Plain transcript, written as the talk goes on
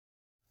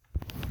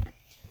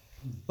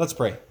Let's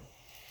pray.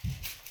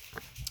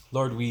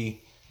 Lord,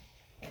 we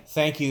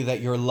thank you that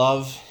your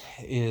love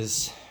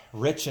is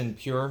rich and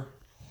pure,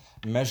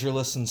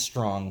 measureless and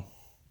strong,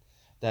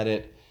 that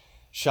it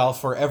shall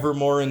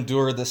forevermore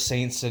endure the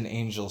saints' and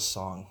angels'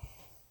 song.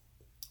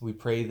 We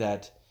pray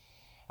that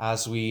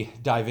as we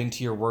dive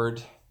into your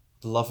word,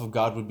 the love of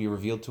God would be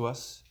revealed to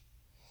us,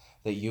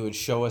 that you would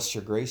show us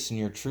your grace and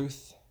your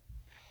truth,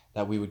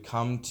 that we would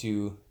come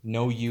to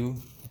know you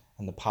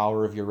and the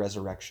power of your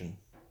resurrection.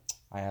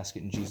 I ask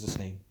it in Jesus'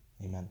 name.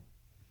 Amen.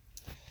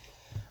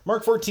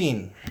 Mark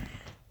 14.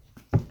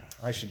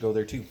 I should go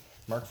there too.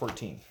 Mark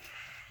 14.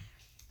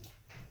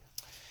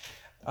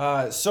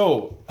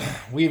 So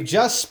we've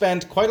just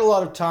spent quite a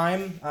lot of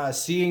time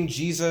seeing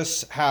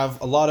Jesus have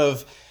a lot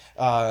of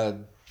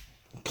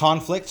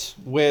conflict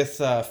with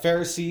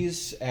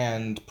Pharisees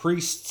and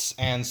priests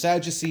and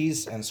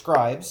Sadducees and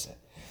scribes.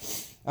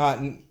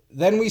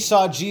 Then we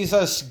saw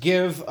Jesus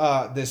give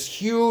this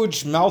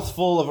huge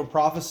mouthful of a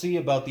prophecy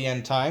about the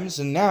end times.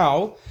 And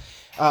now,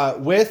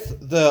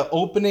 with the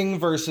opening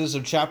verses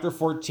of chapter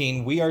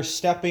 14, we are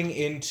stepping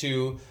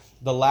into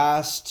the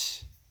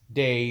last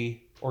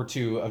day or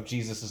two of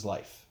Jesus'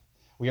 life.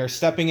 We are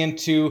stepping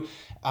into,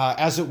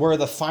 as it were,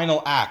 the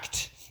final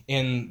act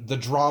in the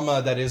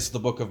drama that is the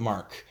book of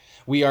Mark.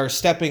 We are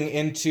stepping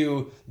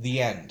into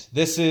the end.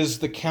 This is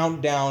the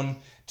countdown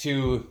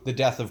to the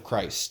death of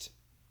Christ.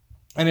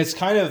 And it's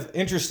kind of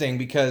interesting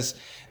because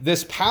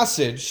this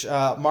passage,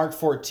 Mark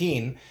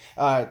 14,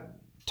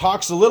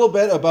 talks a little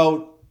bit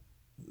about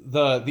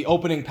the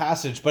opening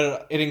passage,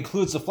 but it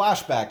includes a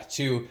flashback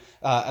to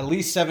at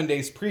least 7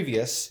 days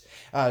previous,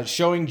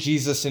 showing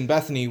Jesus in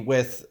Bethany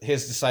with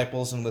his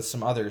disciples and with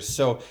some others.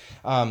 So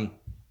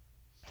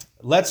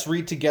let's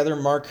read together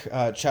Mark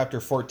chapter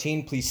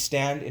 14. Please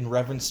stand in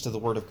reverence to the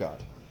word of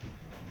God.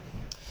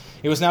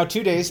 It was now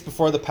 2 days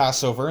before the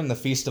Passover and the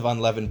Feast of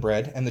Unleavened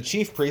Bread, and the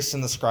chief priests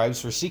and the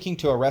scribes were seeking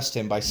to arrest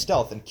him by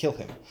stealth and kill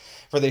him.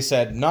 For they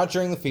said, "Not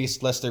during the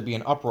feast, lest there be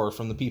an uproar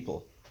from the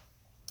people."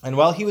 And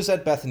while he was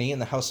at Bethany in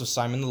the house of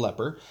Simon the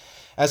leper,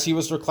 as he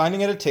was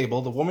reclining at a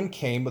table, the woman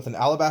came with an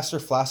alabaster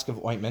flask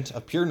of ointment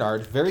of pure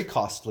nard, very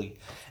costly,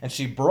 and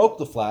she broke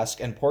the flask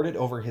and poured it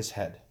over his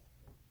head.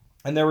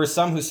 And there were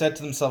some who said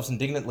to themselves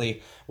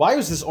indignantly, "Why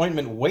was this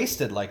ointment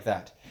wasted like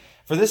that?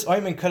 For this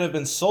ointment could have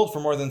been sold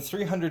for more than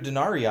 300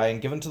 denarii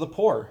and given to the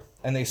poor."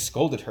 And they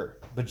scolded her.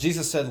 But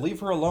Jesus said, "Leave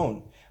her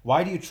alone.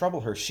 Why do you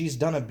trouble her? She's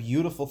done a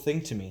beautiful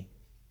thing to me.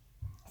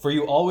 For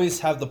you always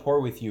have the poor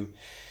with you,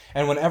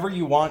 and whenever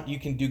you want, you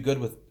can do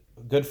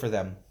good for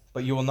them,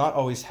 but you will not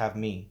always have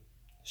me.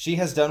 She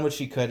has done what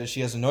she could, as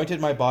she has anointed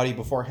my body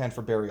beforehand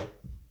for burial.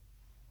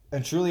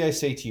 And truly I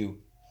say to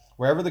you,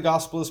 wherever the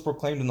gospel is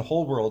proclaimed in the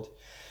whole world,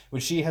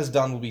 what she has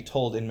done will be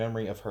told in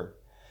memory of her."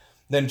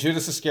 Then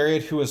Judas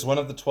Iscariot, who was one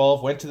of the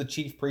 12, went to the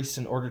chief priests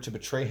in order to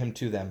betray him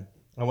to them.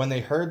 And when they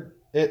heard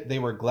it, they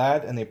were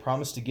glad, and they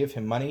promised to give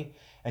him money,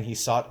 and he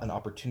sought an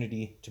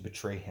opportunity to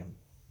betray him.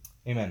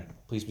 Amen.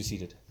 Please be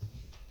seated.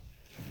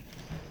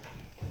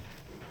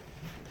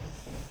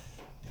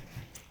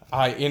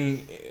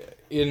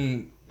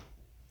 In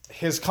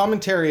his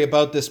commentary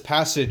about this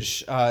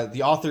passage,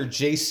 the author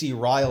J.C.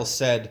 Ryle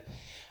said,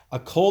 "A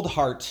cold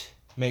heart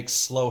makes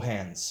slow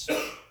hands."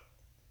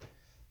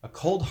 A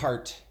cold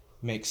heart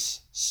makes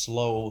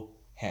slow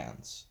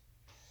hands.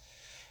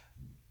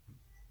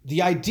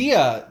 The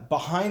idea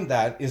behind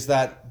that is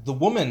that the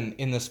woman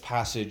in this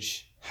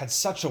passage had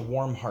such a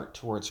warm heart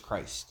towards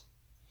Christ.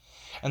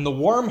 And the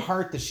warm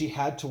heart that she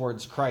had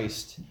towards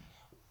Christ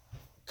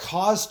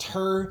caused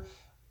her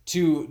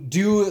to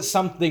do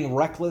something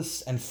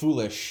reckless and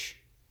foolish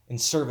in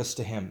service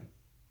to him.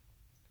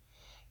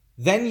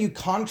 Then you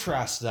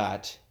contrast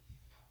that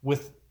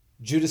with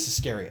Judas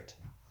Iscariot,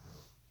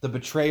 the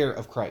betrayer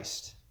of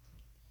Christ.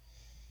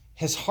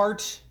 His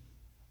heart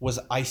was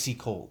icy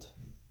cold.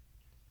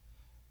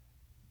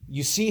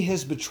 You see,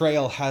 his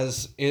betrayal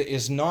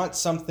is not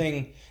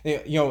something,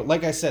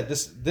 like I said,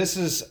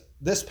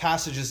 this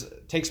passage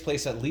takes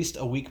place at least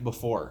a week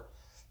before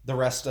the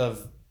rest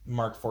of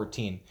Mark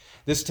 14.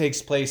 This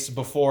takes place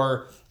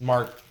before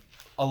Mark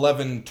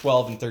 11,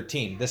 12, and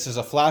 13. This is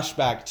a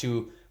flashback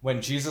to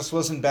when Jesus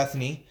was in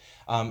Bethany,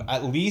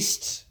 at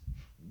least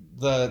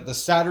the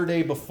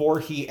Saturday before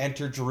he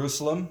entered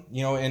Jerusalem,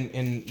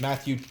 in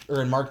Matthew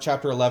or in Mark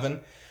chapter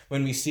 11,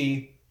 when we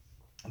see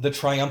the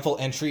triumphal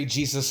entry,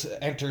 Jesus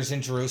enters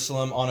in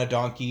Jerusalem on a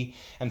donkey,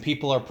 and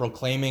people are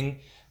proclaiming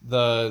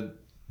that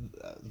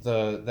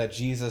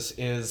Jesus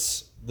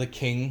is the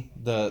king,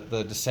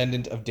 the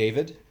descendant of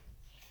David.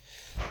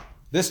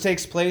 This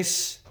takes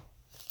place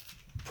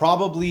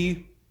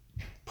probably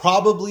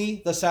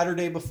the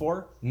Saturday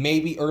before,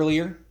 maybe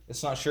earlier.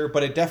 It's not sure,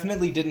 but it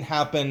definitely didn't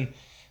happen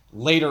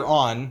later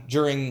on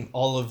during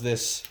all of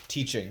this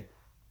teaching.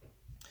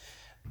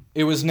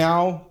 It was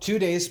now 2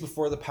 days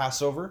before the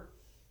Passover.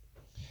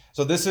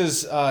 So this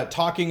is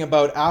talking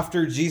about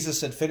after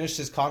Jesus had finished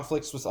his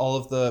conflicts with all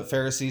of the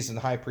Pharisees and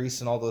high priests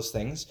and all those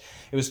things.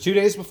 It was 2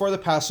 days before the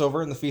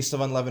Passover and the Feast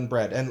of Unleavened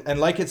Bread. And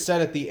like it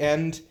said at the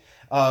end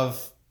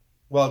of,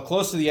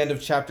 close to the end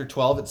of chapter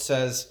 12, it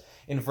says,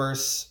 in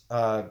verse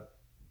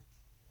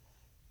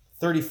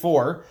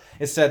 34,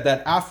 it said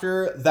that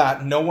after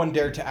that, no one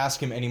dared to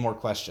ask him any more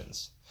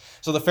questions.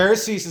 So the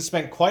Pharisees had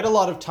spent quite a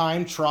lot of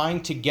time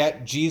trying to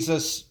get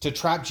Jesus, to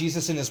trap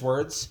Jesus in his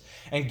words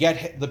and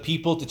get the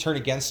people to turn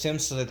against him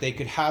so that they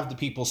could have the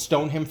people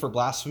stone him for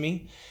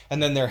blasphemy.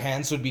 And then their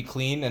hands would be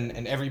clean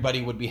and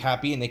everybody would be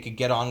happy and they could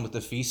get on with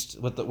the feast,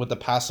 with the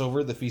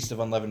Passover, the Feast of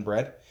Unleavened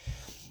Bread.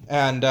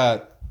 And,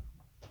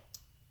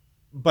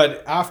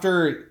 but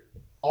after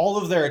all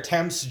of their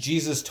attempts,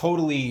 Jesus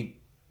totally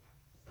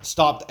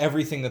stopped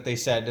everything that they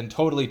said and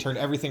totally turned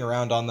everything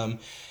around on them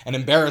and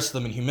embarrassed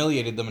them and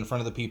humiliated them in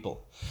front of the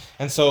people.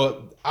 And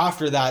so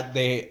after that,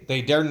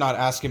 they dared not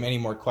ask him any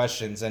more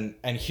questions. And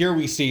here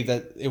we see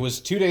that it was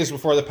 2 days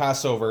before the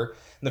Passover,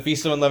 the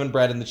Feast of Unleavened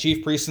Bread, and the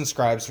chief priests and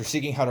scribes were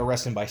seeking how to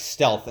arrest him by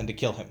stealth and to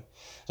kill him.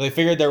 So they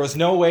figured there was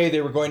no way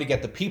they were going to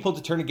get the people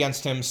to turn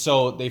against him,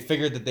 so they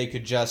figured that they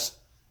could just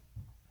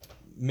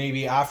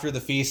maybe after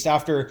the feast,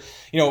 after,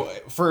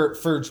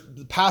 for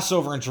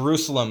Passover in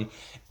Jerusalem,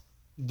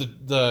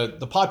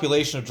 the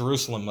population of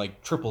Jerusalem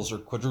like triples or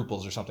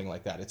quadruples or something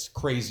like that. It's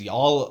crazy.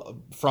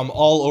 From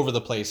all over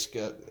the place.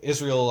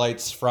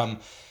 Israelites from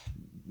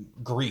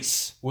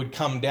Greece would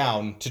come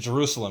down to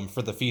Jerusalem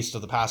for the feast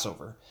of the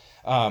Passover.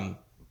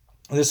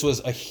 This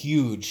was a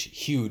huge,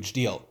 huge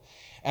deal.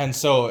 And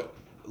so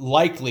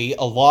likely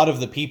a lot of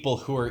the people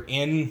who are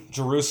in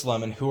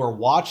Jerusalem and who are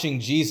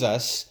watching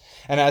Jesus,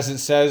 and as it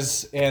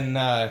says in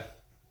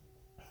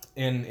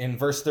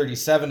verse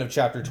 37 of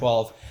chapter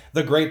 12,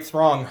 the great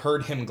throng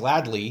heard him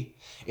gladly.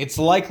 It's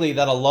likely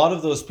that a lot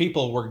of those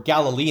people were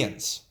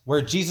Galileans,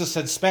 where Jesus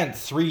had spent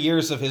 3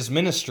 years of his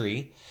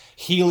ministry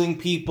healing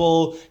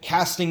people,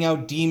 casting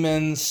out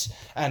demons,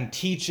 and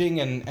teaching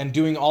and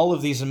doing all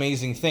of these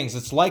amazing things.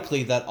 It's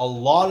likely that a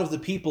lot of the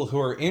people who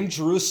are in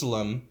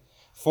Jerusalem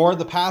for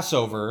the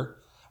Passover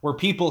were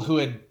people who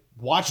had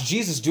watched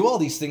Jesus do all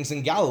these things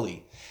in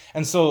Galilee.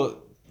 And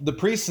so the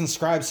priests and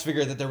scribes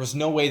figured that there was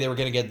no way they were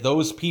going to get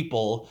those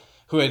people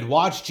who had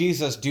watched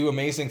Jesus do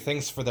amazing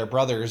things for their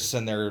brothers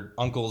and their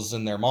uncles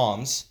and their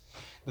moms,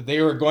 that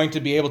they were going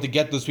to be able to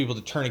get those people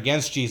to turn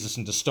against Jesus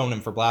and to stone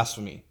him for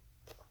blasphemy.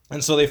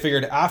 And so they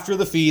figured after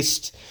the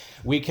feast,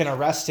 we can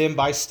arrest him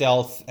by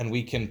stealth and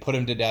we can put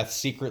him to death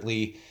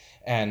secretly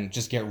and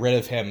just get rid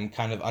of him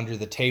kind of under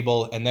the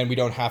table. And then we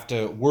don't have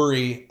to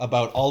worry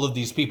about all of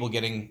these people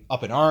getting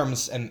up in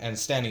arms and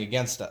standing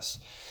against us.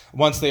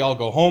 Once they all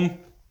go home,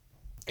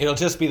 it'll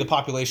just be the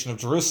population of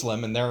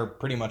Jerusalem, and they're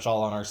pretty much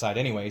all on our side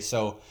anyway,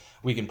 so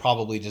we can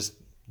probably just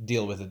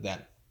deal with it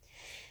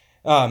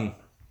then.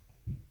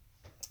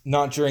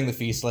 Not during the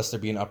feast, lest there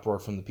be an uproar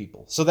from the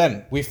people. So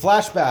then we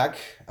flash back,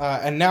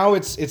 and now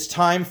it's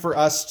time for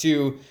us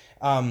to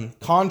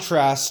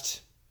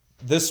contrast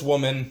this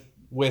woman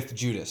with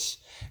Judas.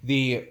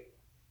 The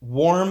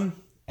warm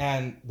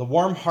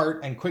heart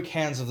and quick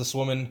hands of this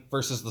woman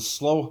versus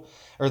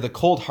the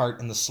cold heart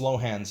and the slow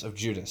hands of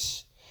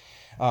Judas.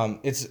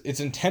 It's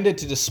intended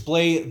to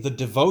display the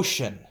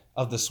devotion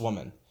of this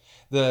woman,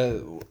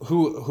 who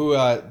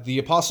the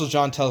Apostle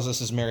John tells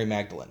us is Mary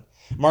Magdalene.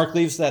 Mark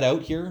leaves that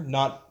out here,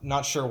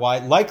 not sure why.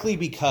 Likely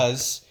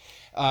because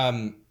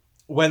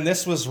when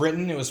this was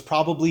written, it was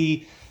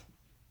probably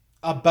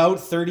about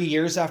 30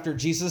 years after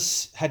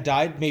Jesus had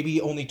died, maybe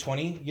only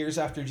 20 years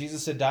after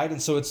Jesus had died. And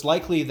so it's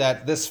likely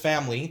that this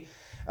family,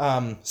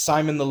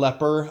 Simon the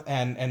leper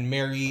and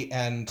Mary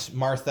and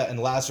Martha and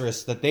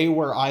Lazarus, that they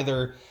were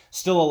either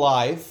still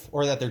alive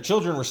or that their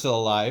children were still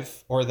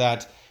alive, or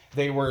that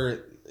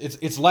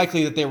it's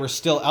likely that they were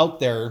still out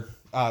there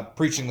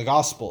preaching the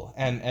gospel.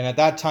 And at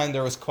that time,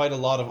 there was quite a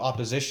lot of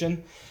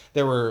opposition.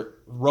 There were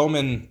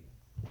Roman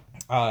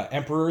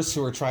emperors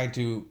who were trying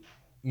to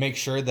make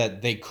sure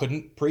that they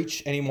couldn't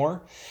preach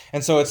anymore.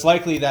 And so it's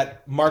likely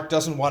that Mark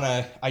doesn't want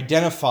to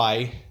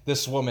identify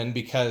this woman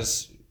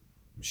because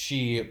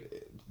she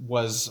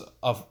was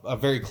a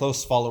very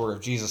close follower of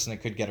Jesus and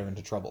it could get her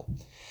into trouble.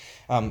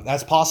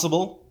 That's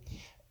possible.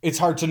 It's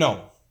hard to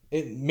know.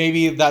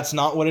 Maybe that's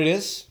not what it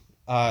is.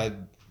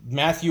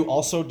 Matthew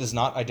also does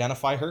not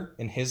identify her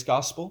in his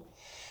gospel.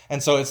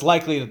 And so it's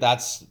likely that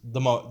that's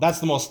the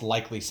most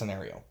likely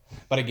scenario.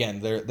 But again,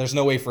 there's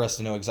no way for us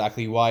to know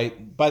exactly why.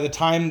 By the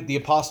time the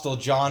Apostle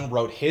John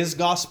wrote his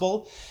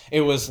gospel,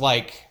 it was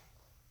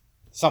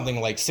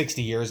something like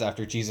 60 years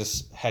after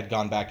Jesus had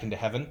gone back into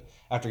heaven,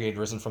 after he had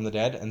risen from the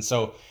dead. And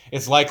so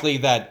it's likely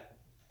that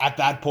at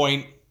that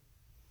point,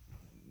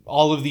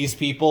 all of these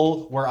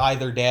people were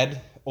either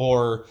dead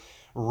or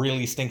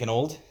really stinking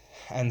old.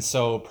 And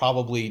so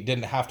probably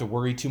didn't have to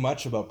worry too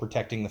much about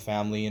protecting the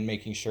family and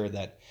making sure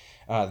that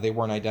they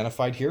weren't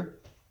identified here.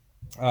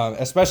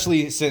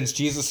 Especially since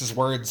Jesus'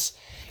 words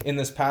in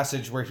this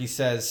passage where he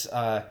says,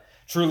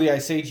 truly I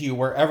say to you,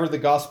 wherever the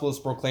gospel is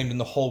proclaimed in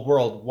the whole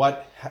world,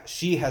 what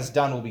she has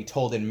done will be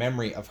told in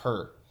memory of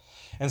her.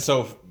 And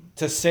so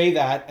to say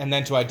that and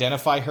then to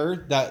identify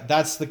her,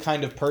 that's the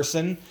kind of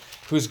person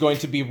who's going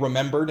to be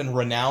remembered and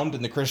renowned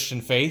in the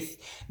Christian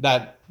faith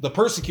that the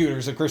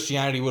persecutors of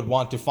Christianity would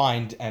want to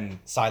find and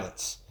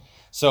silence.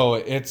 So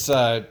it's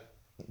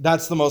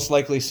that's the most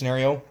likely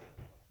scenario.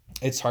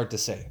 It's hard to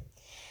say.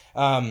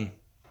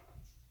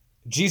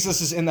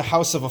 Jesus is in the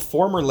house of a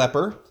former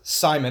leper,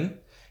 Simon.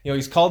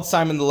 He's called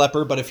Simon the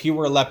leper, but if he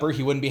were a leper,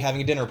 he wouldn't be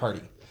having a dinner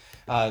party.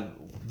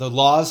 The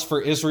laws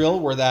for Israel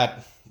were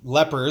that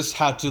lepers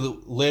had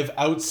to live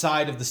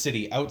outside of the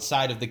city,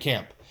 outside of the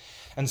camp.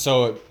 And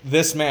so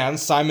this man,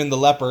 Simon the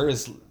leper,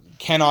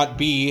 cannot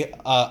be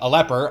a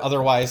leper.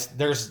 Otherwise,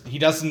 he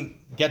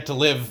doesn't get to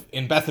live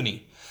in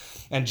Bethany.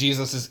 And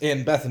Jesus is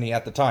in Bethany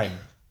at the time.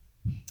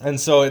 And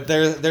so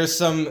there's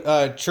some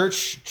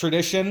church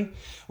tradition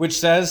which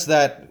says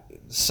that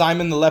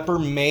Simon the leper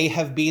may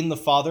have been the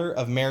father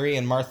of Mary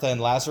and Martha and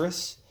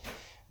Lazarus.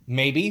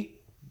 Maybe.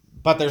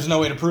 But there's no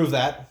way to prove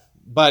that.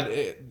 But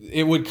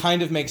it would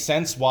kind of make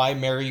sense why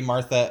Mary,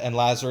 Martha, and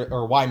Lazarus,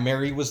 or why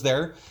Mary was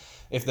there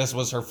if this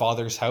was her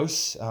father's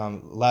house.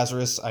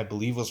 Lazarus, I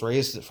believe, was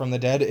raised from the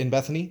dead in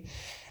Bethany.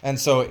 And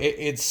so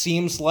it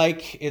seems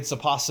like it's a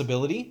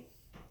possibility.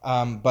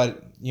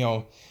 But,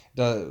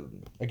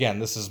 again,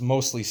 this is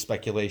mostly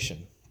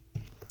speculation.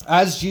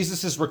 As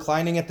Jesus is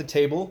reclining at the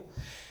table,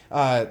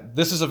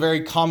 this is a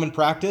very common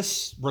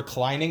practice,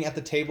 reclining at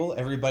the table.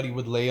 Everybody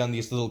would lay on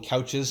these little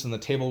couches and the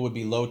table would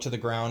be low to the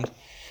ground.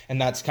 And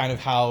that's kind of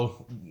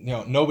how,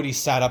 nobody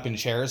sat up in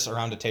chairs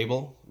around a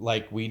table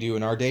like we do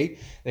in our day.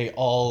 They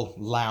all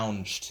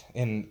lounged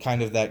in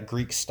kind of that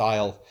Greek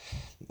style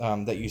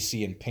that you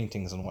see in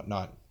paintings and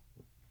whatnot.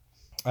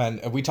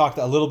 And we talked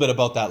a little bit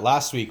about that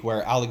last week,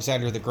 where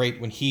Alexander the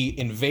Great, when he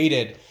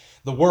invaded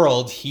the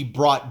world, he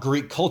brought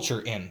Greek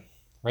culture in,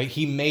 right?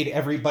 He made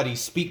everybody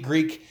speak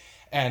Greek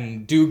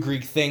and do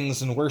Greek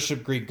things and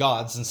worship Greek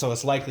gods. And so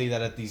it's likely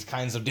that at these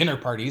kinds of dinner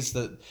parties,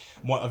 that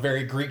a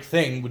very Greek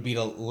thing would be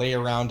to lay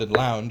around and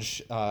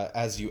lounge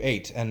as you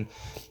ate. And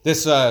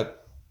this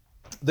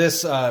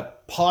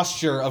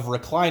posture of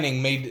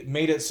reclining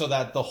made it so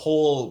that the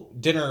whole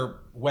dinner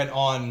went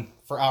on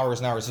for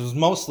hours and hours. It was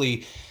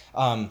mostly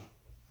an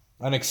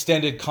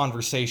extended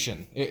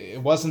conversation.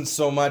 It wasn't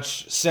so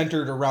much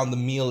centered around the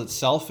meal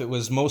itself. It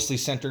was mostly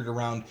centered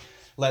around,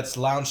 let's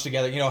lounge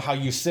together. You know how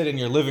you sit in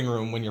your living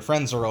room when your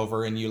friends are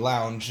over and you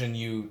lounge and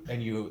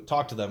you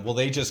talk to them. Well,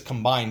 they just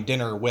combined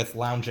dinner with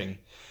lounging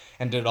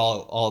and did it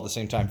all at the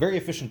same time. Very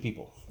efficient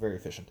people, very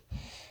efficient.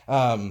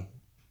 And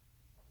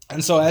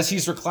so as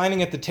he's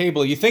reclining at the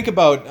table, you think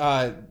about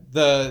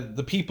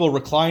the people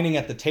reclining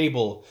at the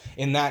table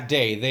in that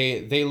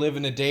day. They live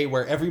in a day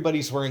where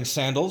everybody's wearing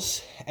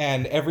sandals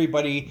and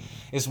everybody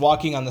is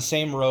walking on the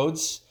same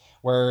roads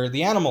where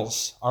the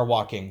animals are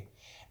walking.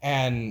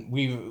 And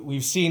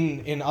we've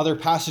seen in other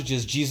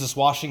passages Jesus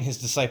washing his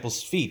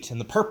disciples' feet.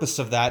 And the purpose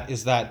of that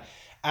is that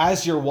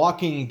as you're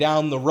walking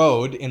down the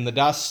road in the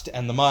dust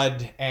and the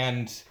mud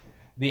and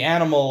the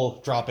animal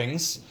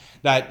droppings,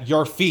 that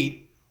your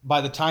feet,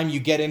 by the time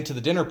you get into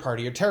the dinner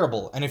party, are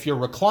terrible. And if you're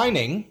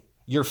reclining,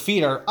 your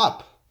feet are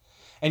up.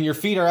 And your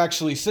feet are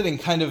actually sitting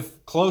kind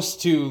of close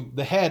to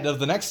the head of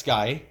the next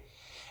guy.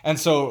 And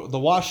so the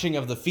washing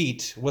of the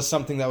feet was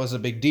something that was a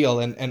big deal.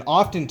 And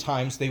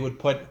oftentimes they would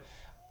put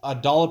a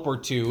dollop or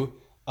two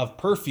of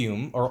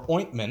perfume or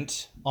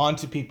ointment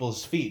onto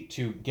people's feet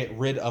to get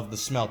rid of the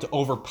smell, to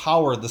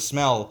overpower the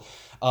smell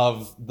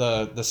of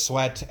the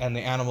sweat and the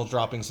animal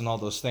droppings and all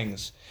those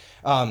things.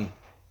 And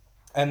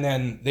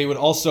then they would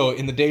also,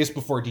 in the days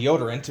before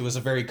deodorant, it was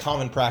a very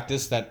common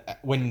practice that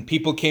when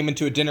people came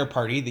into a dinner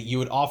party, that you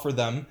would offer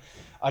them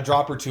a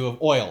drop or two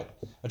of oil,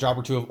 a drop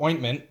or two of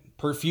ointment,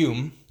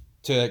 perfume,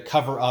 to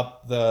cover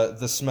up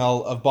the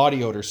smell of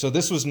body odor. So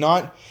this was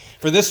not,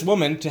 for this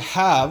woman to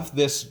have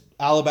this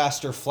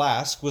alabaster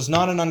flask was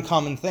not an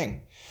uncommon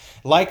thing.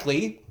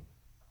 Likely,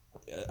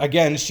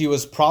 again, she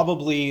was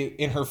probably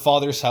in her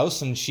father's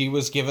house and she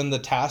was given the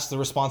task, the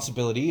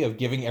responsibility of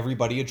giving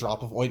everybody a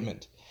drop of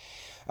ointment.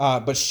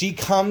 But she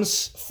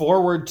comes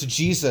forward to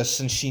Jesus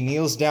and she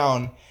kneels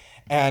down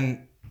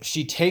and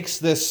she takes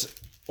this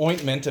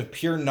ointment of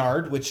pure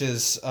nard, which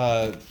is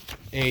I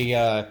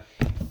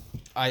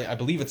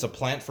believe it's a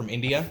plant from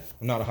India.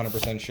 I'm not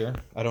 100% sure.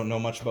 I don't know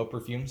much about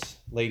perfumes.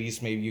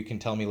 Ladies, maybe you can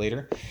tell me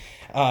later.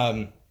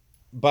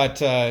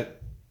 But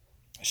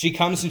she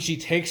comes and she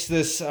takes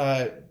this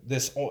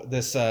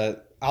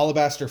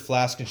alabaster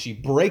flask and she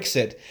breaks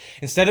it.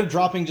 Instead of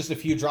dropping just a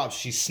few drops,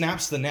 she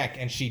snaps the neck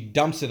and she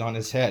dumps it on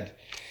his head.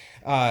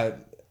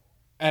 And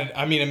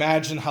I mean,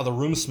 imagine how the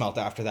room smelt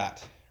after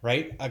that,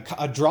 right?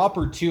 A drop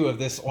or two of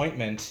this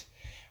ointment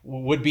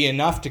would be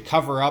enough to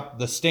cover up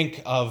the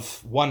stink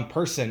of one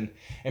person.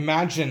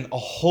 Imagine a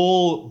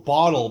whole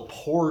bottle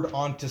poured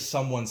onto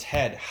someone's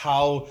head.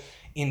 How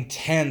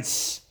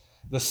intense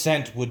the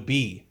scent would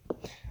be.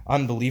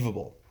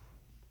 Unbelievable.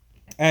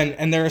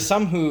 And there are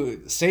some who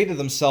say to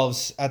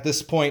themselves at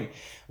this point,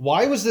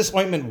 why was this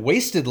ointment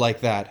wasted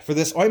like that? For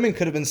this ointment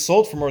could have been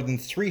sold for more than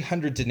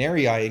 300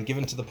 denarii and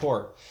given to the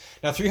poor.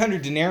 Now,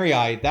 300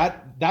 denarii,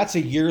 that's a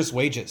year's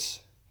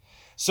wages.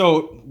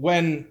 So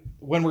when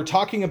we're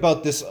talking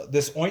about this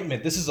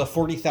ointment, this is a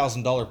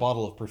 $40,000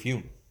 bottle of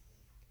perfume.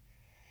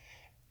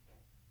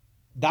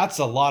 That's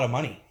a lot of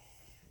money.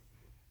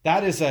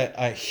 That is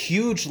a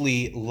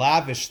hugely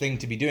lavish thing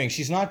to be doing.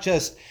 She's not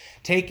just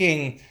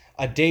taking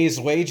a day's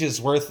wages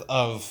worth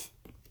of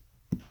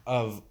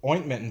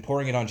ointment and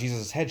pouring it on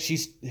Jesus' head.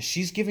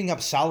 She's giving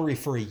up salary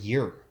for a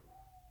year.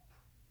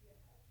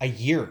 A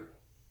year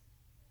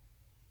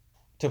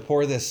to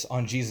pour this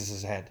on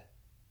Jesus' head.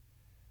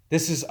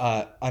 This is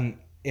an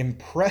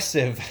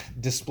impressive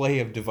display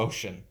of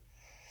devotion.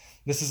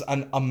 This is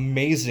an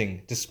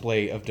amazing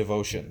display of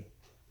devotion.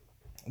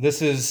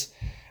 This is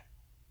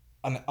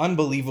an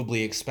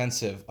unbelievably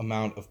expensive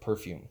amount of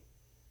perfume.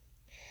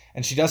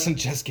 And she doesn't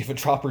just give a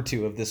drop or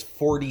two of this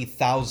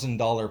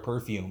 $40,000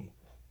 perfume.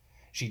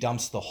 She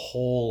dumps the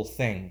whole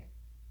thing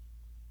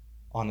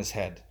on his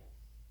head.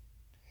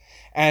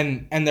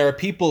 And there are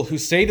people who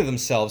say to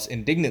themselves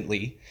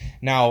indignantly,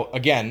 now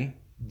again,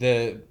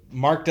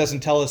 Mark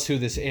doesn't tell us who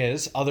this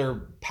is.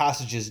 Other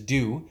passages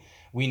do.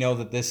 We know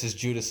that this is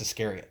Judas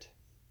Iscariot.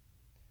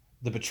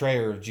 The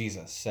betrayer of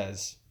Jesus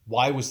says,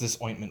 why was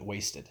this ointment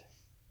wasted?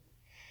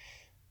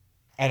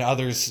 And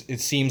others, it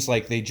seems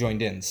like they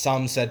joined in.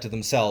 Some said to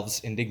themselves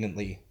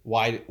indignantly,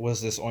 why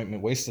was this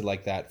ointment wasted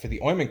like that? For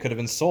the ointment could have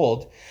been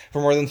sold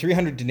for more than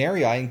 300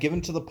 denarii and given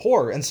to the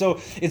poor. And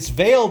so it's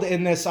veiled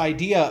in this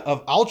idea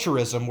of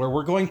altruism where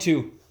we're going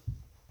to,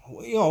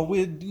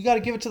 we got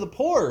to give it to the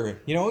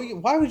poor.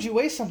 Why would you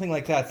waste something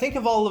like that? Think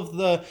of all of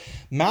the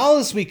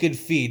mouths we could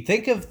feed.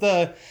 Think of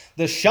the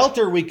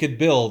shelter we could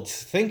build.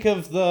 Think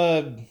of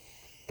the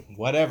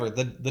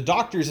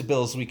doctor's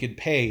bills we could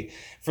pay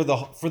for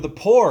the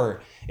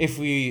poor if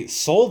we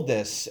sold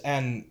this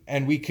and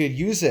we could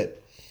use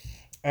it.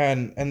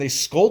 And they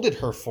scolded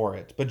her for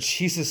it. But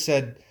Jesus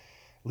said,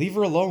 leave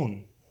her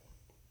alone.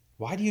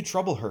 Why do you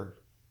trouble her?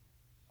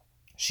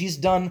 She's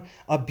done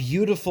a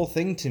beautiful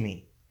thing to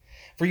me.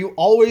 For you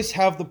always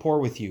have the poor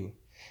with you,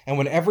 and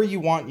whenever you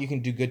want, you can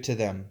do good to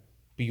them,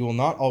 but you will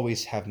not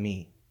always have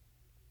me.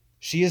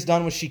 She has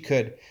done what she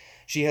could.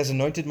 She has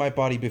anointed my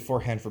body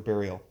beforehand for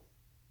burial.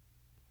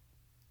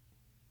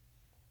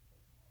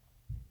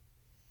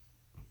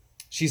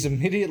 She's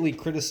immediately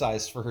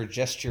criticized for her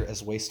gesture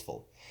as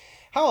wasteful.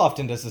 How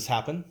often does this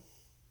happen?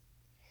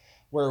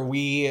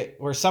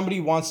 Where somebody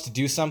wants to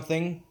do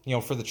something,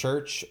 for the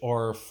church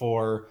or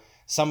for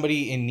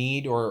somebody in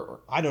need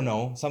or I don't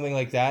know, something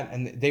like that,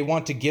 and they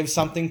want to give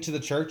something to the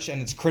church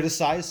and it's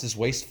criticized as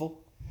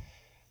wasteful,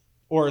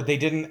 or they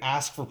didn't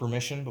ask for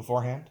permission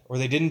beforehand, or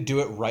they didn't do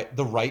it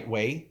the right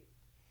way.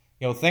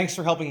 Thanks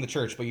for helping the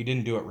church, but you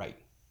didn't do it right.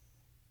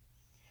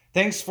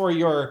 Thanks for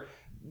your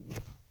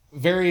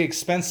very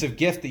expensive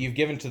gift that you've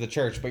given to the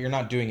church, but you're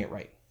not doing it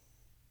right.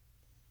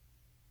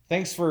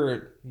 Thanks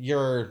for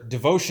your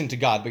devotion to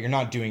God, but you're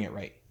not doing it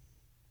right.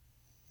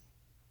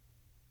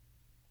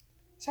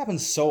 This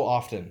happens so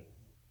often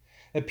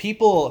that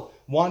people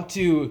want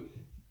to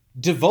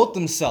devote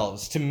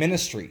themselves to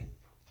ministry.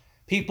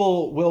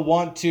 People will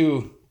want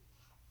to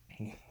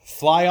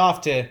fly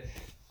off to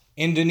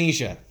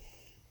Indonesia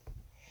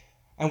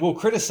and we'll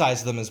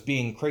criticize them as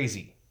being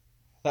crazy.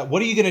 That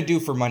what are you going to do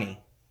for money?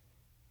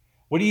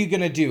 What are you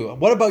going to do?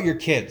 What about your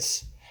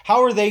kids?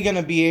 How are they going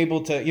to be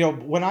able to,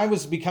 when I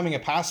was becoming a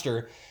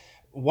pastor,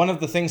 one of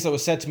the things that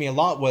was said to me a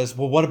lot was,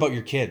 well, what about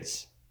your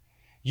kids?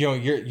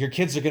 Your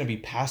kids are going to be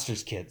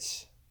pastors'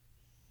 kids.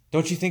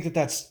 Don't you think that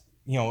that's,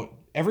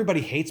 everybody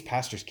hates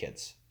pastors'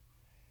 kids.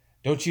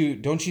 Don't you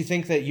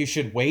think that you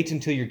should wait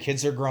until your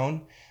kids are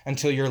grown,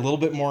 until you're a little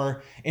bit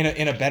more in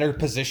a better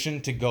position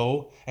to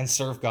go and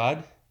serve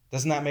God?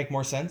 Doesn't that make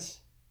more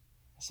sense?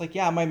 It's like,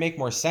 yeah, it might make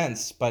more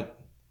sense, but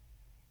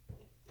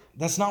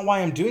that's not why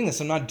I'm doing this.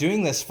 I'm not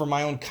doing this for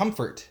my own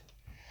comfort.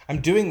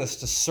 I'm doing this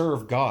to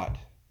serve God.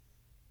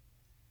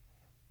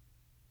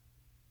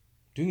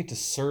 I'm doing it to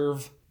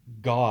serve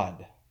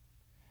God.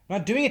 I'm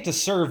not doing it to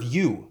serve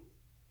you.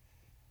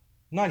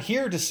 I'm not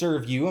here to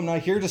serve you. I'm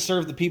not here to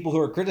serve the people who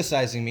are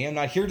criticizing me. I'm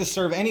not here to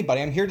serve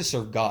anybody. I'm here to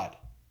serve God.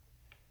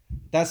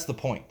 That's the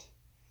point.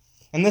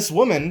 And this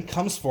woman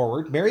comes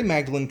forward, Mary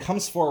Magdalene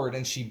comes forward,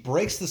 and she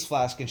breaks this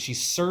flask and she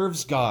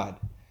serves God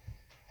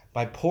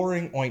by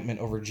pouring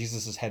ointment over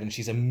Jesus' head, and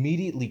she's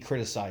immediately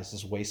criticized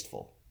as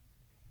wasteful.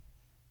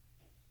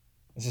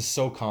 This is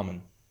so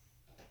common.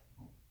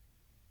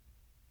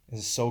 This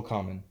is so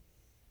common.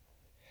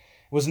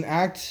 It was an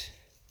act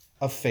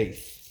of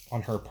faith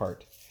on her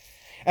part.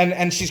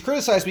 And she's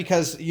criticized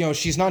because,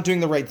 she's not doing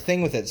the right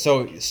thing with it.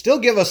 So still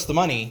give us the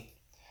money,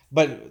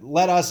 but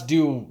let us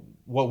do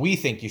what we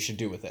think you should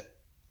do with it.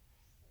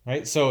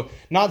 Right? So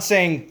not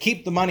saying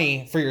keep the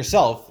money for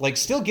yourself,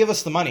 still give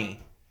us the money,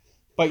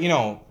 but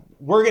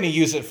we're going to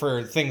use it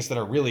for things that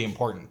are really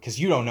important because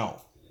you don't know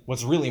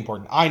what's really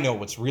important. I know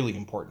what's really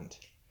important.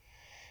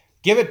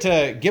 Give it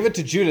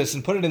to Judas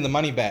and put it in the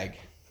money bag.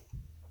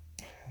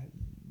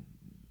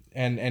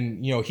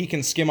 And he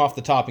can skim off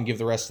the top and give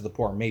the rest to the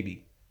poor,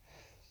 maybe.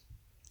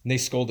 And they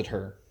scolded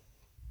her.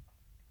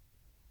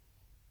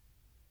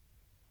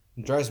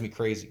 It drives me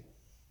crazy,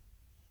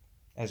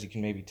 as you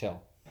can maybe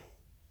tell.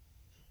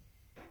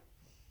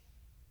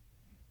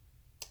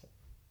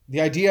 The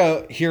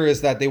idea here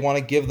is that they want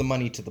to give the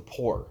money to the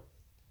poor.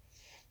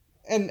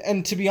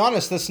 And to be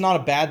honest, that's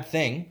not a bad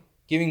thing.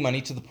 Giving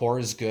money to the poor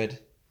is good.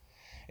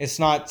 It's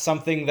not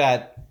something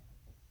that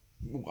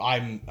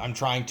I'm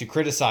trying to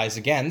criticize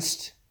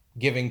against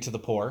giving to the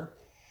poor.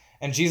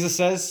 And Jesus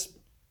says,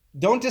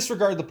 don't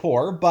disregard the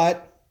poor,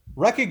 but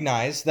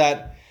recognize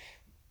that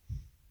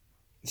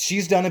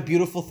she's done a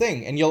beautiful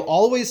thing, and you'll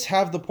always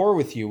have the poor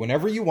with you.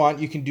 Whenever you want,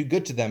 you can do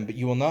good to them, but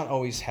you will not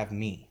always have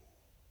me.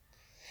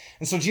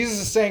 And so Jesus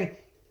is saying,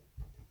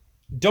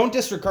 don't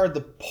disregard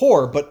the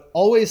poor, but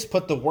always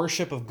put the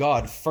worship of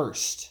God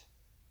first.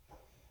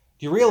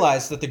 Do you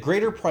realize that the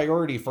greater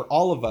priority for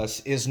all of us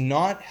is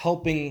not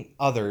helping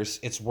others,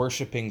 it's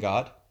worshiping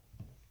God?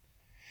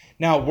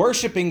 Now,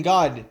 worshiping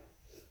God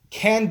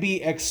can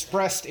be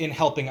expressed in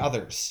helping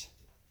others.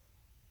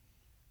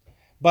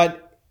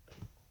 But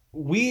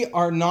we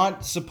are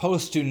not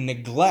supposed to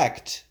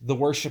neglect the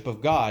worship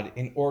of God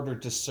in order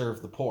to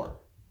serve the poor.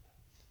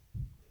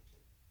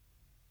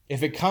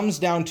 If it comes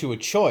down to a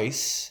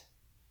choice,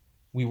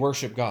 we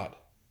worship God.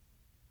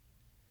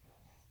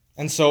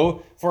 And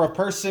so, for a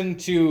person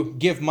to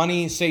give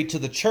money, say, to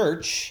the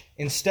church,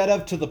 instead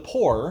of to the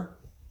poor,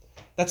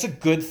 that's a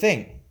good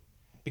thing.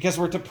 Because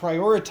we're to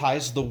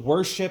prioritize the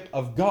worship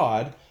of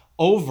God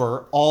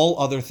over all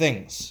other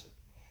things.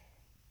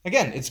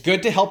 Again, it's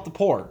good to help the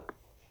poor,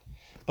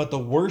 but the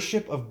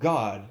worship of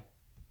God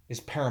is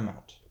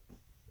paramount.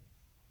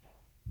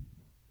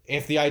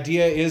 If the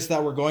idea is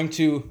that we're going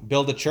to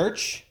build a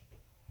church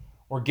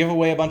or give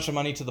away a bunch of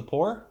money to the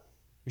poor,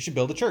 we should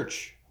build a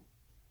church.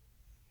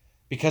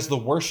 Because the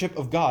worship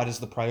of God is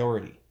the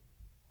priority.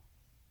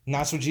 And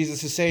that's what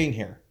Jesus is saying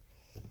here.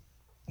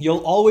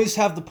 You'll always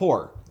have the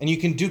poor, and you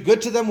can do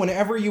good to them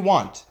whenever you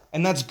want,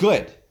 and that's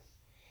good.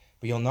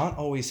 But you'll not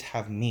always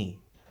have me.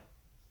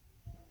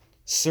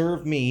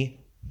 Serve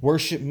me,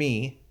 worship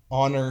me,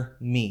 honor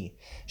me.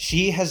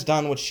 She has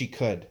done what she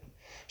could.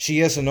 She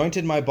has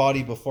anointed my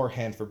body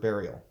beforehand for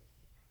burial.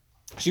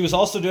 She was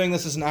also doing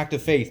this as an act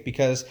of faith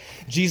because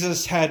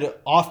Jesus had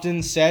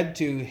often said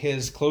to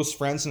his close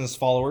friends and his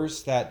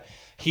followers that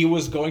he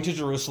was going to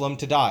Jerusalem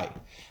to die.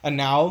 And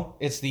now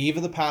it's the eve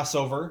of the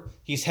Passover.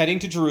 He's heading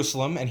to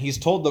Jerusalem, and he's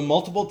told them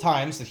multiple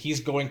times that he's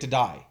going to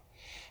die.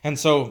 And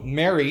so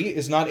Mary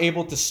is not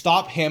able to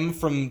stop him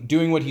from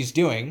doing what he's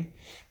doing,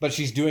 but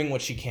she's doing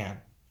what she can.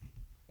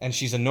 And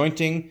she's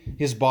anointing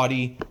his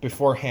body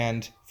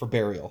beforehand for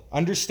burial,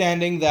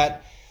 understanding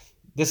that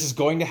this is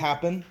going to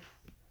happen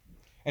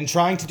and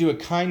trying to do a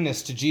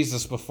kindness to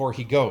Jesus before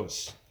he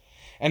goes.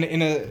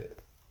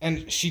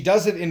 And she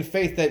does it in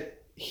faith that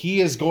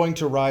he is going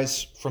to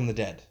rise from the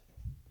dead.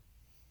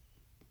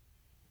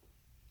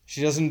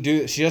 She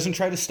doesn't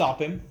try to stop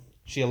him.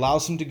 She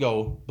allows him to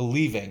go,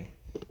 believing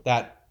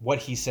that what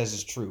he says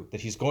is true,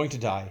 that he's going to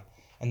die,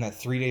 and that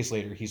 3 days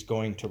later he's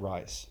going to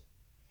rise.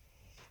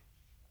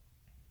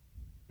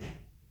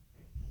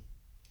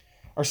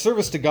 Our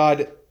service to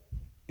God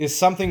is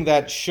something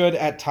that should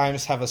at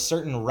times have a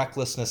certain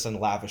recklessness and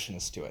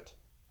lavishness to it.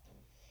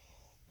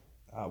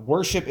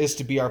 Worship is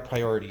to be our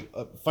priority.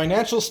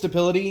 Financial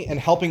stability and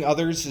helping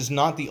others is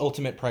not the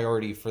ultimate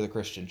priority for the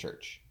Christian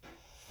church.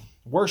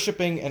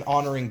 Worshiping and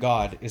honoring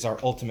God is our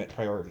ultimate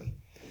priority.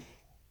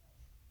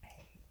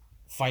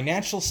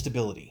 Financial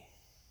stability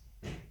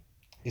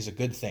is a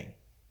good thing.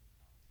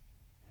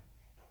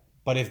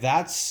 But if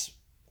that's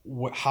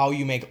how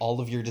you make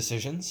all of your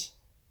decisions,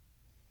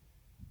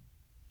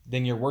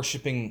 then you're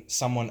worshiping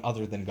someone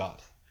other than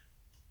God.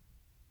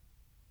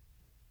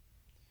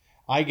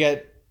 I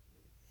get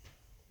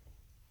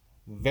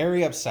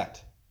very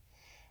upset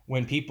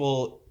when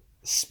people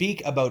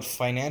speak about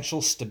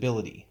financial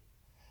stability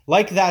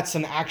like that's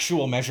an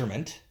actual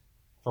measurement,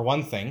 for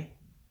one thing,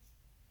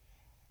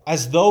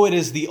 as though it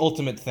is the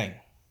ultimate thing.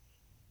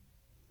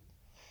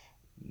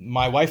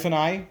 My wife and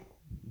I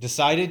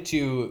decided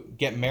to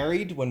get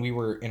married when we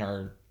were in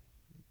our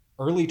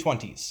early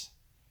 20s.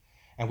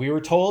 And we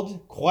were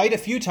told quite a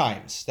few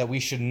times that we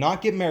should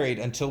not get married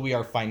until we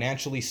are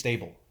financially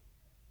stable.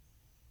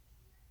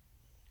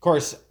 Of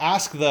course,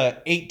 ask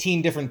the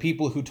 18 different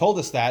people who told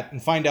us that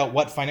and find out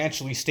what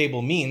financially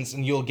stable means,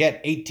 and you'll get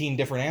 18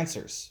 different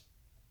answers.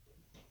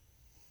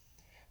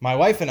 My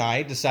wife and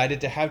I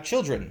decided to have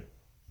children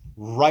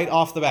right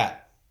off the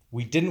bat.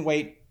 We didn't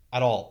wait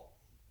at all.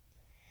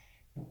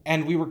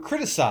 And we were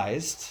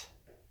criticized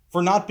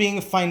for not being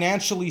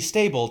financially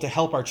stable to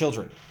help our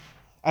children,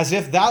 as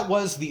if that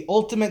was the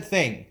ultimate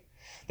thing,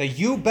 that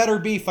you better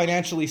be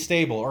financially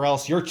stable or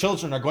else your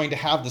children are going to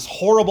have this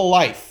horrible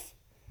life.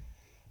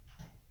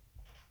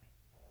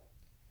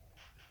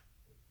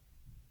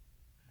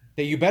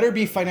 That you better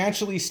be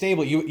financially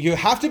stable. You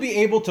have to be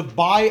able to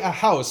buy a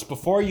house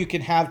before you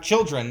can have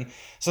children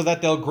so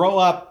that they'll grow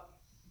up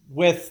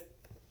with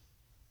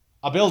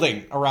a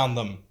building around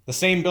them. The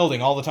same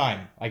building all the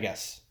time, I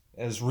guess,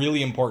 is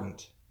really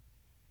important.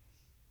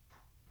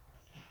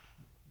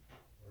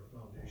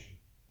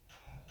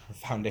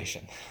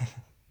 Foundation.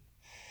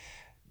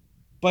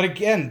 But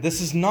again,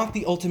 this is not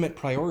the ultimate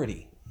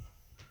priority.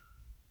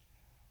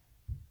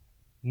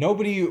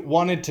 Nobody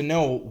wanted to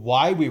know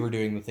why we were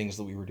doing the things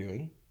that we were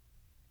doing,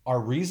 our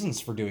reasons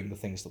for doing the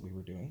things that we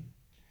were doing.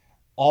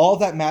 All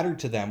that mattered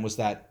to them was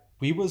that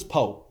we was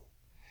Pope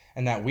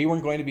and that we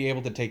weren't going to be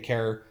able to take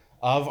care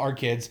of our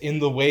kids in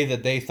the way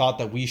that they thought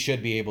that we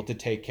should be able to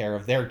take care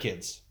of their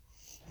kids.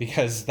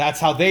 Because that's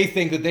how they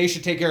think that they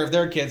should take care of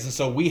their kids, and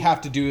so we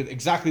have to do it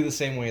exactly the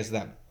same way as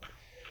them.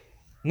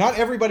 Not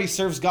everybody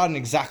serves God in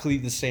exactly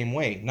the same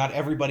way. Not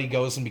everybody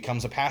goes and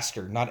becomes a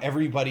pastor. Not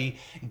everybody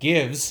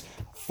gives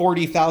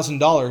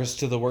 $40,000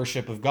 to the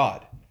worship of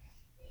God.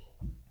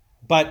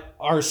 But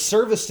our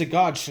service to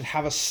God should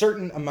have a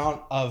certain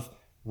amount of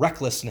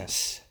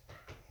recklessness.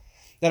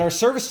 That our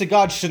service to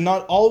God should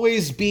not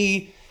always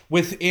be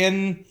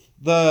within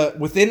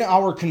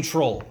our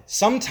control.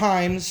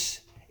 Sometimes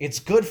it's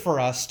good for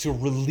us to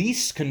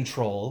release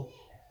control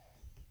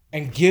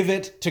and give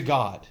it to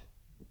God.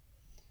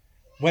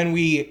 When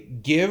we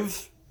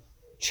give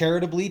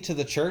charitably to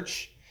the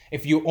church,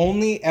 if you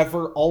only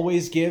ever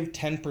always give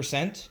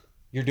 10%,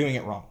 you're doing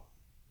it wrong.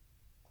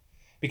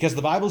 Because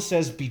the Bible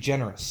says be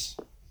generous.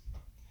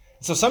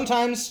 So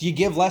sometimes you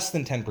give less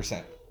than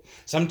 10%.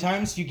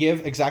 Sometimes you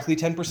give exactly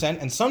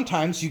 10%, and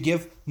sometimes you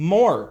give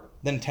more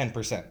than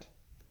 10%.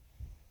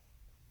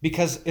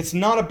 Because it's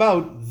not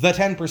about the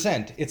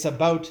 10%, it's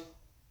about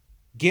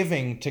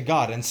giving to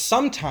God. And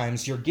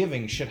sometimes your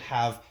giving should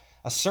have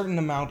a certain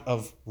amount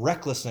of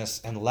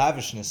recklessness and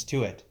lavishness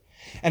to it.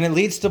 And it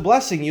leads to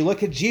blessing. You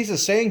look at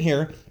Jesus saying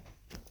here,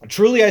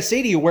 truly I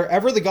say to you,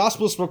 wherever the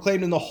gospel is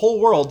proclaimed in the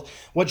whole world,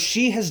 what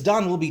she has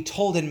done will be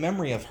told in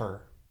memory of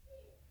her.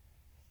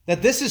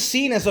 That this is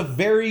seen as a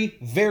very,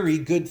 very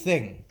good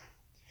thing.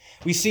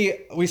 We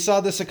saw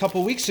this a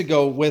couple weeks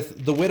ago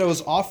with the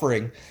widow's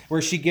offering,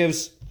 where she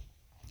gives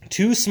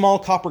 2 small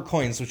copper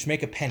coins, which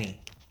make a penny.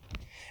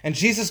 And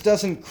Jesus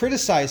doesn't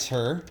criticize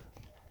her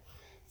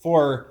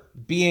for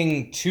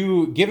giving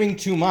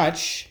too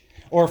much,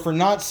 or for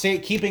not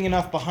keeping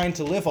enough behind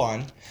to live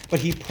on, but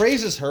he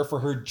praises her for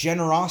her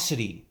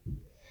generosity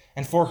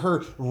and for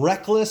her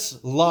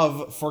reckless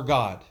love for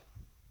God,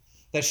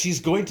 that she's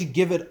going to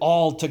give it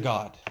all to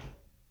God.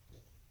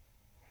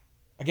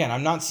 Again,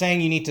 I'm not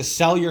saying you need to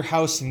sell your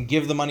house and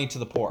give the money to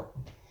the poor.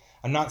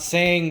 I'm not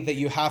saying that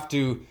you have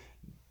to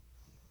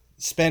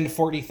spend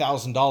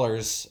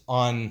 $40,000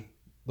 on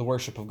the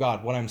worship of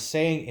God. What I'm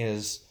saying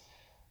is,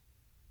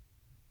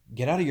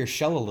 get out of your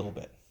shell a little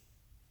bit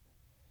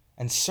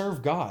and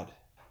serve God,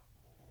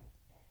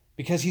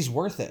 because he's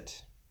worth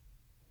it.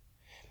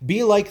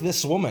 Be like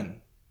this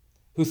woman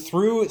who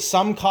threw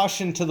some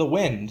caution to the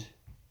wind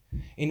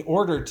in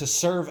order to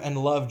serve and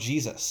love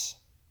Jesus.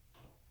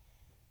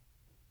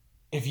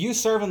 If you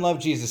serve and love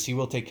Jesus, he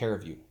will take care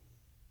of you.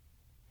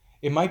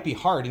 It might be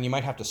hard and you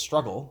might have to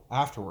struggle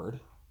afterward,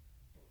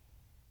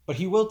 but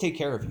he will take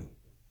care of you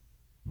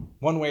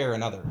one way or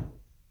another.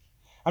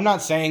 I'm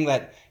not saying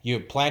that you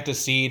plant a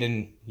seed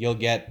and you'll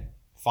get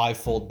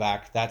 5-fold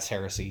back. That's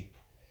heresy.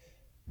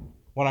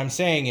 What I'm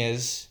saying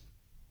is,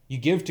 you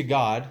give to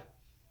God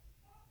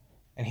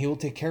and he will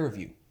take care of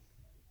you.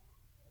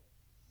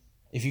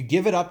 If you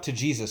give it up to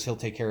Jesus, he'll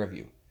take care of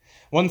you.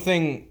 One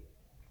thing,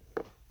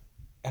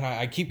 and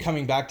I keep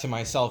coming back to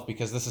myself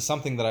because this is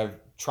something that I've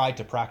tried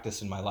to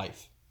practice in my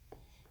life,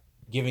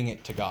 giving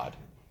it to God.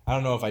 I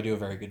don't know if I do a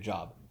very good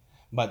job,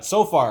 but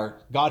so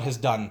far, God has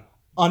done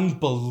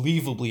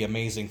unbelievably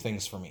amazing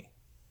things for me.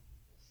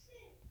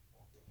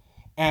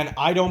 And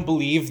I don't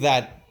believe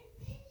that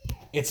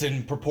it's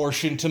in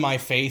proportion to my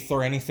faith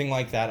or anything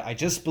like that. I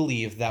just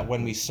believe that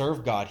when we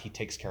serve God, he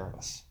takes care of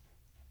us.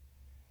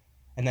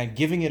 And that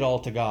giving it all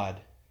to God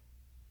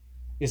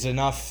is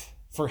enough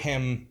for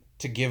him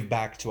to give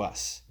back to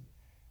us.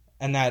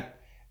 And that,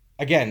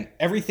 again,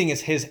 everything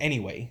is his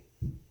anyway,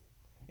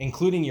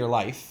 including your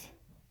life.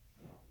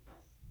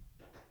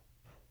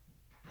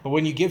 But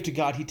when you give to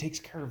God, he takes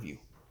care of you.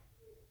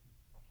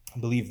 I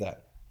believe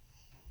that.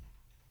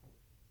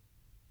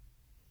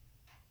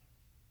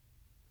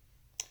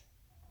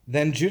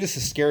 Then Judas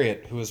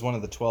Iscariot, who was one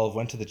of the 12,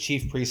 went to the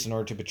chief priests in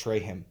order to betray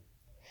him.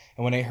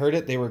 And when they heard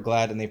it, they were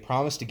glad, and they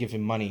promised to give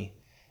him money,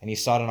 and he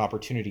sought an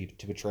opportunity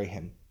to betray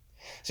him.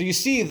 So you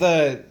see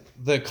the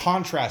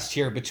contrast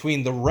here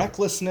between the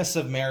recklessness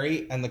of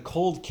Mary and the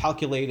cold,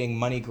 calculating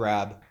money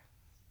grab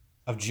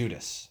of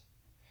Judas.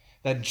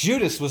 That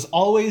Judas was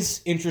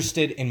always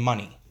interested in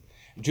money.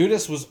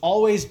 Judas was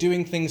always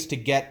doing things to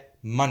get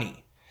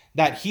money.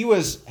 That he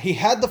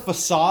had the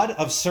facade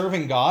of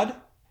serving God.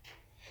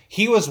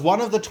 He was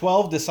one of the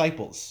 12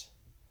 disciples.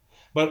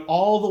 But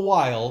all the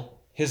while,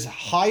 his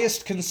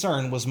highest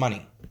concern was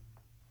money.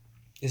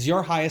 Is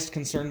your highest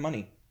concern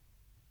money?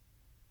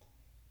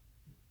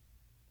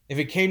 If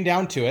it came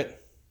down to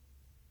it,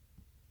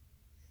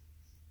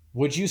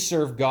 would you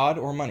serve God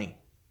or money?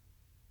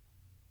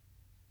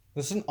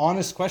 This is an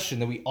honest question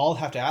that we all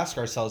have to ask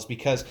ourselves,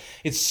 because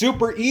it's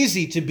super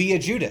easy to be a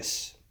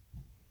Judas.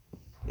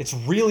 It's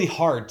really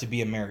hard to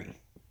be a Mary.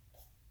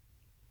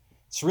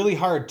 It's really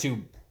hard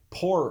to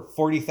pour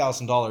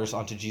 $40,000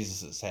 onto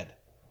Jesus' head.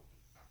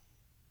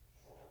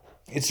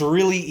 It's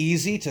really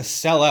easy to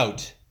sell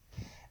out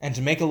and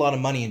to make a lot of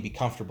money and be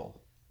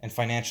comfortable and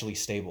financially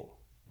stable.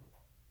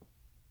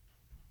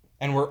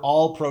 And we're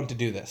all prone to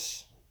do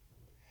this.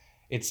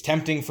 It's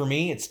tempting for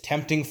me. It's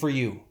tempting for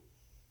you.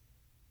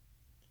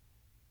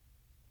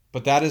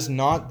 But that is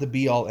not the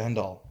be-all,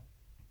 end-all.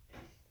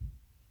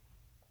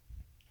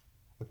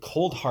 A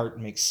cold heart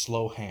makes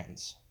slow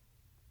hands.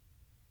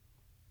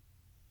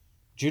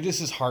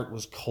 Judas's heart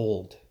was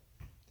cold.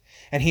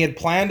 And he had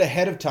planned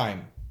ahead of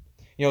time.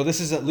 This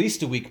is at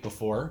least a week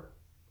before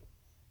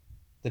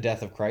the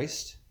death of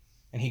Christ.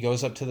 And he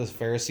goes up to the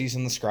Pharisees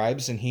and the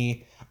scribes and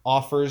he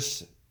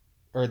offers,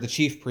 or the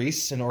chief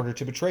priests, in order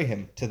to betray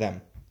him to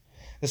them.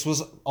 This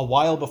was a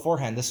while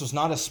beforehand. This was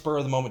not a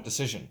spur-of-the-moment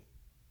decision.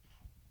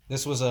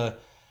 This was a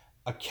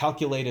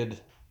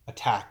calculated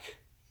attack.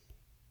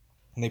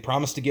 And they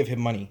promised to give him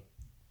money.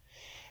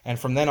 And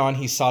from then on,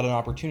 he sought an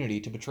opportunity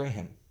to betray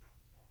him.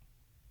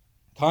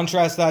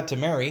 Contrast that to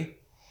Mary,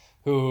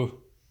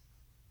 who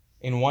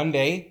in one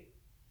day,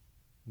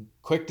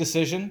 quick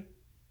decision,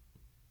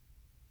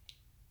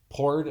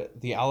 poured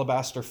the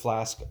alabaster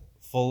flask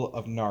full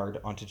of nard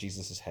onto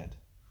Jesus' head.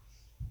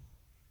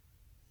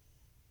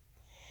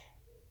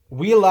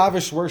 We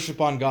lavish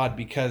worship on God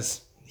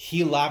because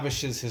he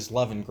lavishes his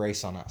love and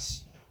grace on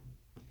us.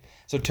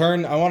 So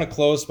I want to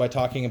close by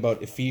talking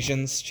about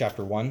Ephesians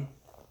chapter 1.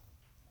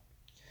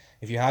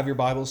 If you have your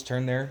Bibles,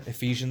 turn there,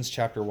 Ephesians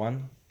chapter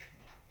 1.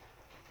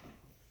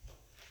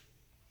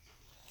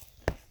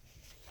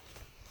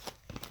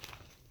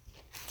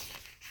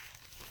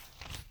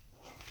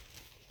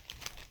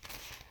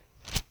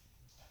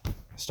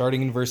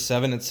 Starting in verse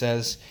 7, it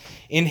says,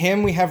 "In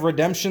him we have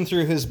redemption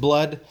through his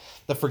blood,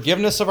 the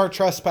forgiveness of our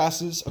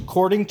trespasses,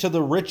 according to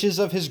the riches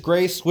of his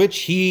grace,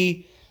 which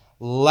he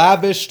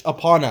lavished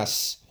upon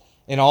us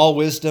in all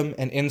wisdom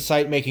and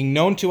insight, making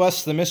known to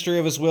us the mystery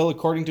of his will,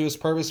 according to his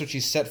purpose, which he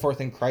set forth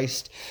in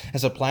Christ,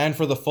 as a plan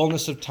for the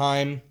fullness of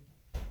time,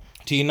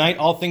 to unite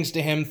all things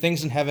to him,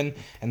 things in heaven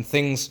and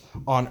things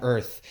on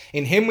earth.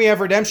 In him we have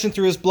redemption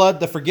through his blood,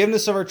 the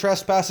forgiveness of our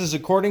trespasses,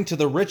 according to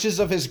the riches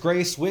of his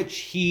grace, which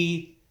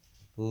he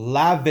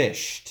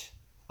lavished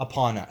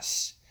upon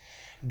us."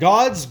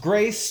 God's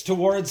grace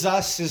towards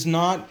us is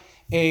not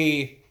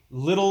a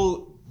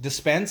little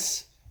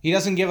dispense. He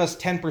doesn't give us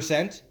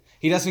 10%.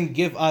 He doesn't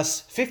give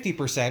us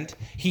 50%.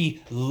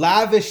 He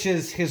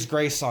lavishes his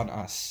grace on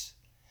us.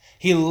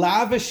 He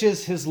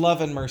lavishes his love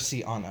and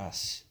mercy on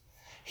us.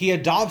 He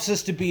adopts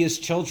us to be his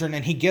children,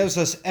 and he gives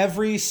us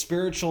every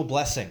spiritual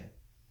blessing.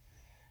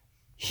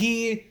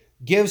 He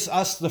gives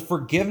us the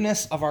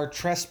forgiveness of our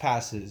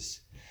trespasses.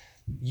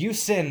 You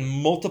sin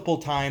multiple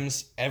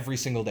times every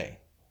single day.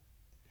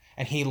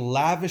 And he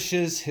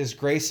lavishes his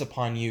grace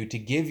upon you to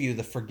give you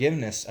the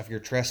forgiveness of your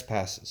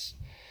trespasses.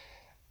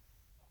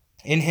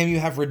 In him you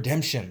have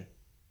redemption.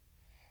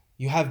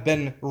 You have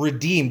been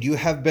redeemed. You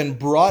have been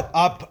brought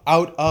up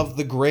out of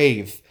the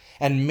grave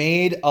and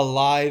made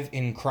alive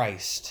in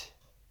Christ.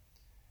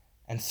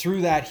 And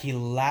through that, he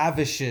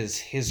lavishes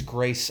his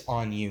grace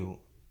on you.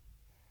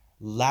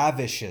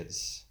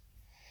 Lavishes.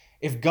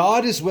 If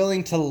God is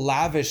willing to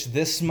lavish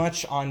this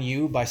much on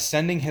you by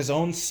sending his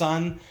own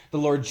Son, the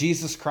Lord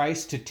Jesus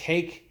Christ, to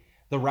take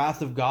the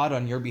wrath of God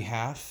on your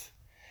behalf,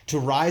 to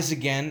rise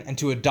again and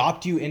to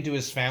adopt you into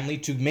his family,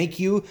 to make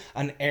you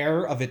an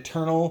heir of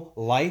eternal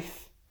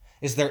life,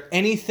 is there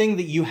anything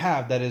that you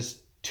have that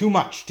is too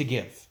much to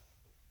give?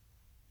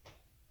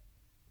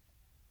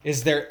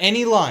 Is there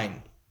any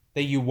line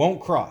that you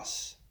won't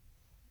cross?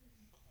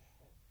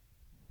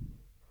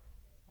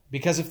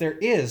 Because if there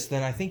is,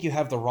 then I think you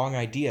have the wrong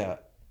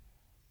idea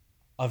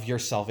of your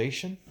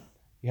salvation.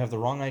 You have the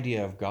wrong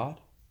idea of God.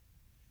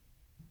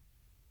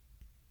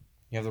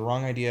 You have the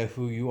wrong idea of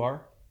who you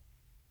are.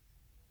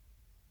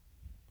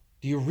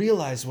 Do you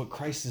realize what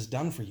Christ has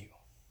done for you?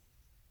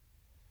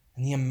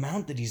 And the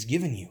amount that he's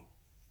given you?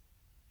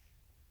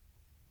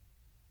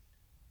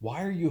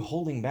 Why are you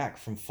holding back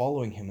from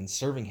following him and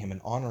serving him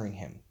and honoring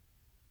him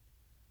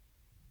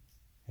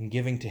and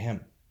giving to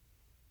him?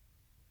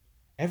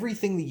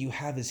 Everything that you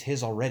have is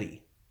his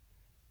already.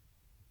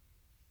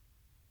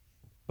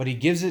 But he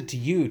gives it to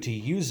you to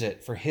use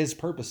it for his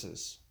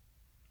purposes.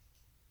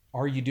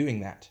 Are you doing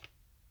that?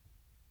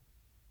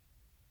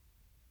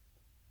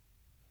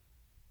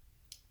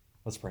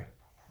 Let's pray.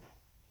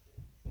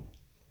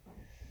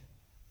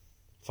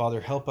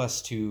 Father, help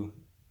us to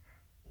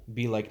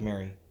be like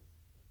Mary.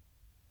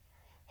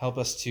 Help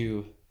us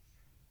to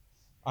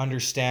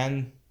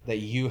understand that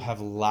you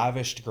have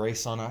lavished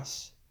grace on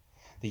us,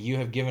 that you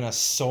have given us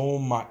so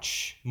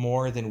much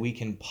more than we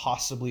can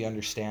possibly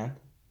understand.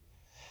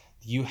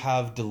 You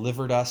have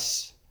delivered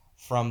us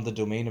from the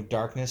domain of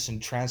darkness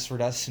and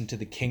transferred us into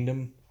the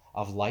kingdom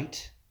of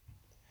light.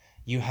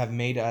 You have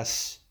made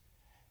us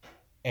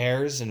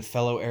heirs and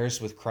fellow heirs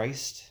with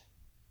Christ.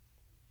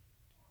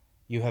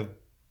 You have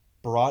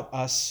brought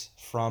us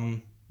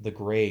from the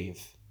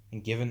grave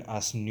and given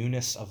us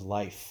newness of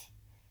life.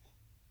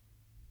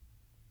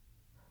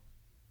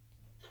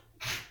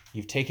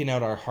 You've taken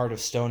out our heart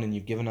of stone and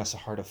you've given us a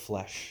heart of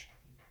flesh.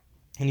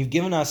 And you've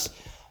given us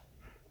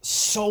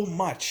so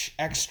much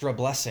extra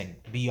blessing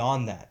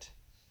beyond that.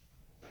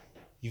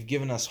 You've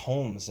given us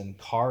homes and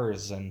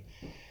cars and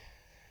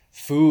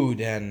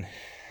food and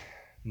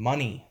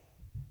money.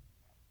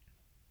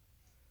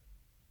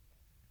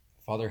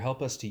 Father,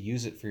 help us to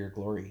use it for your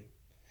glory.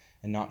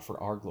 and not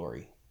for our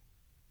glory.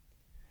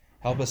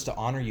 Help us to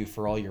honor you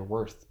for all your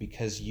worth,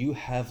 because you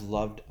have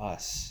loved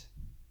us.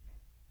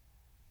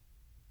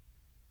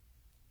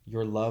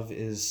 Your love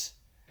is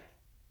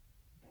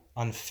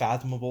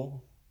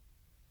unfathomable.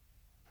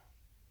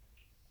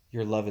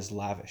 Your love is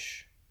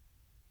lavish.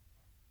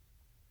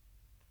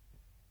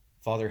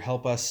 Father,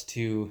 help us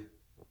to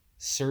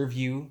serve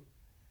you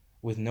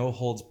with no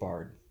holds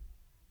barred.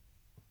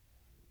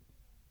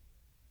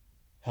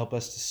 Help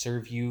us to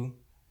serve you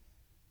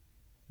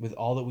with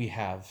all that we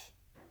have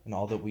and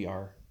all that we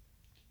are.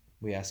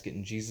 We ask it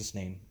in Jesus'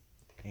 name.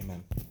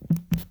 Amen.